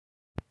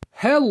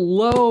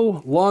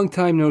Hello, long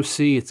time no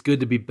see. It's good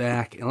to be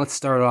back, and let's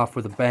start off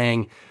with a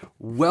bang.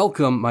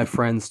 Welcome, my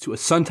friends, to a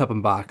Suntup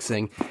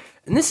unboxing.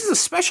 And this is a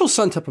special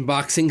Suntup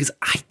unboxing because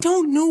I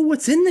don't know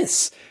what's in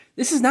this.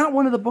 This is not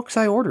one of the books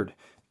I ordered,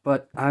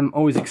 but I'm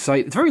always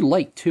excited. It's very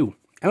light, too.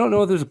 I don't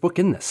know if there's a book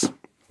in this.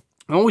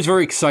 I'm always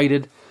very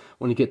excited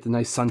when you get the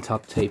nice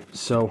Suntup tape.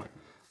 So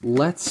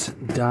let's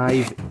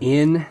dive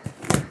in,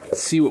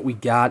 see what we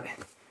got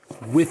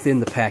within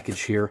the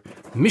package here.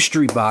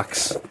 Mystery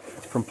box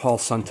from Paul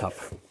Suntup.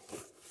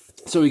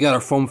 So we got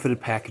our foam-fitted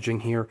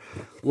packaging here,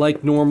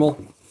 like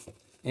normal.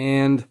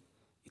 And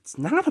it's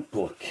not a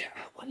book.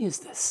 What is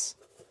this?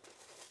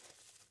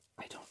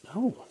 I don't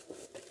know.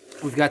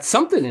 We've got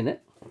something in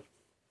it.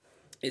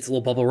 It's a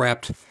little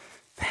bubble-wrapped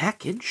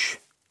package.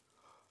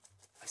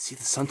 I see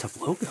the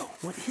Suntup logo.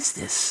 What is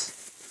this?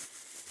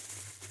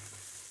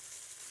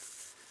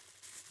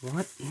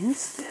 What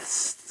is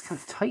this? It's kind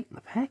of tight in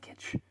the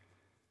package.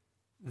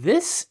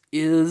 This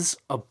is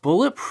a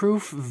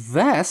bulletproof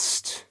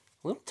vest,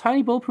 a little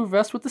tiny bulletproof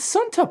vest with the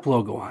Suntup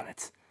logo on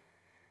it.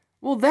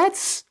 Well,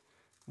 that's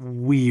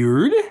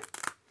weird.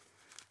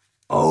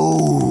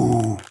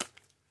 Oh,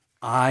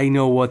 I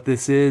know what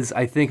this is.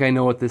 I think I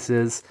know what this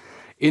is.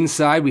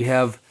 Inside, we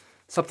have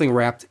something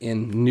wrapped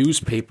in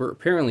newspaper,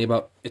 apparently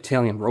about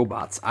Italian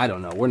robots. I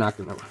don't know. We're not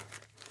going to.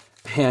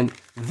 And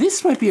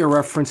this might be a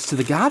reference to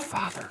The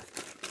Godfather.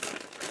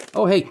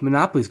 Oh, hey,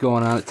 Monopoly's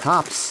going on at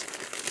Tops.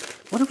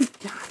 What do we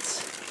got?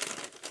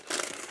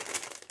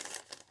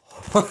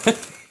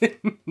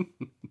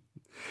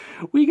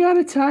 We got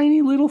a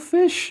tiny little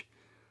fish.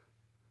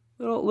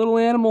 Little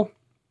animal.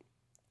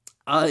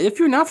 If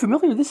you're not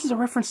familiar, this is a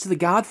reference to The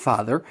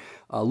Godfather.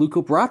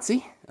 Luca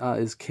Brasi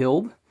is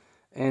killed,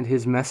 and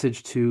his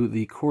message to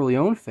the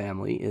Corleone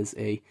family is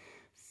a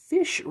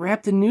fish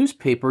wrapped in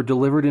newspaper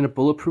delivered in a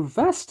bulletproof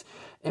vest.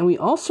 And we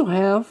also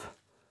have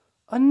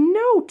a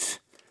note.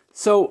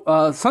 So,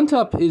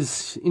 Suntup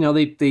is,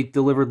 they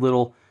delivered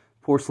little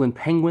porcelain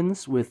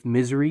penguins with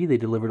Misery. They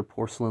delivered a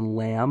porcelain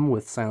lamb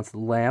with Silence of the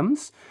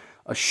Lambs.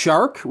 A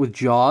shark with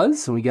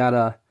Jaws. And we got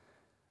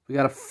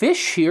a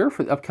fish here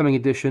for the upcoming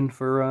edition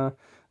for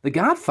The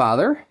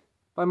Godfather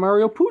by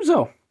Mario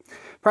Puzo.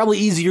 Probably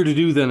easier to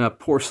do than a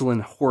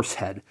porcelain horse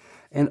head.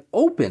 And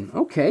open.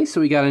 Okay,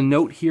 so we got a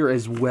note here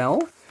as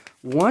well.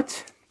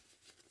 What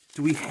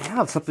do we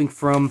have? Something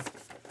from...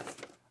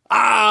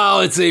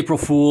 Oh, it's April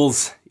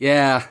Fool's.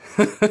 Yeah.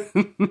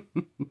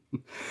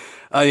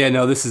 Oh, yeah,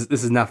 no, this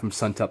is not from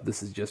Suntup.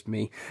 This is just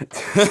me.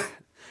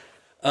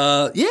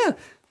 Yeah.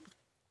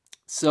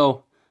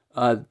 So,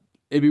 it'd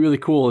be really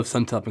cool if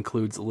Suntup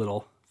includes a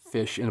little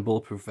fish in a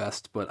bulletproof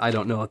vest, but I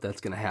don't know if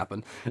that's going to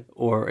happen.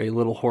 Or a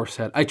little horse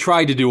head. I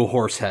tried to do a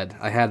horse head.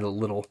 I had a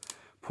little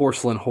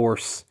porcelain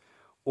horse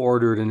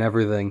ordered and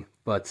everything,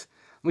 but...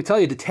 Let me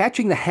tell you,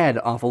 detaching the head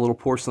off a little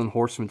porcelain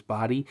horseman's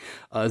body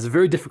is a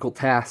very difficult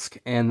task,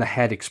 and the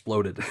head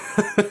exploded.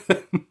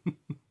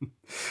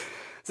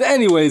 So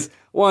anyways,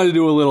 wanted to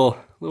do a little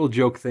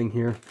joke thing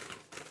here.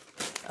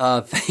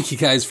 Thank you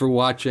guys for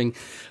watching.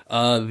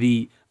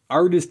 The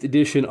artist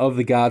edition of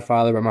The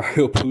Godfather by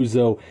Mario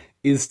Puzo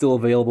is still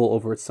available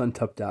over at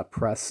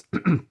suntup.press.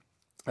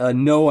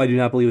 No, I do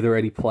not believe there are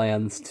any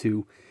plans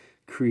to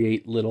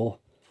create little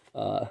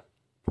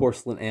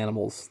porcelain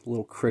animals,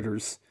 little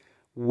critters,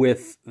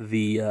 with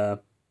the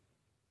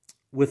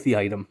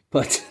item,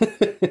 but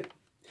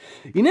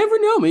you never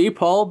know. Maybe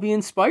Paul will be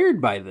inspired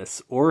by this,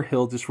 or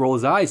he'll just roll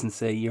his eyes and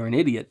say you're an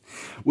idiot,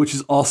 which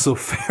is also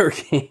fair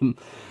game.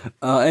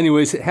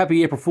 Anyways,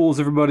 happy April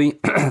Fools, everybody.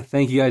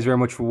 Thank you guys very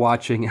much for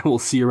watching, and we'll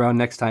see you around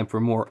next time for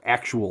more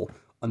actual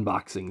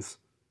unboxings.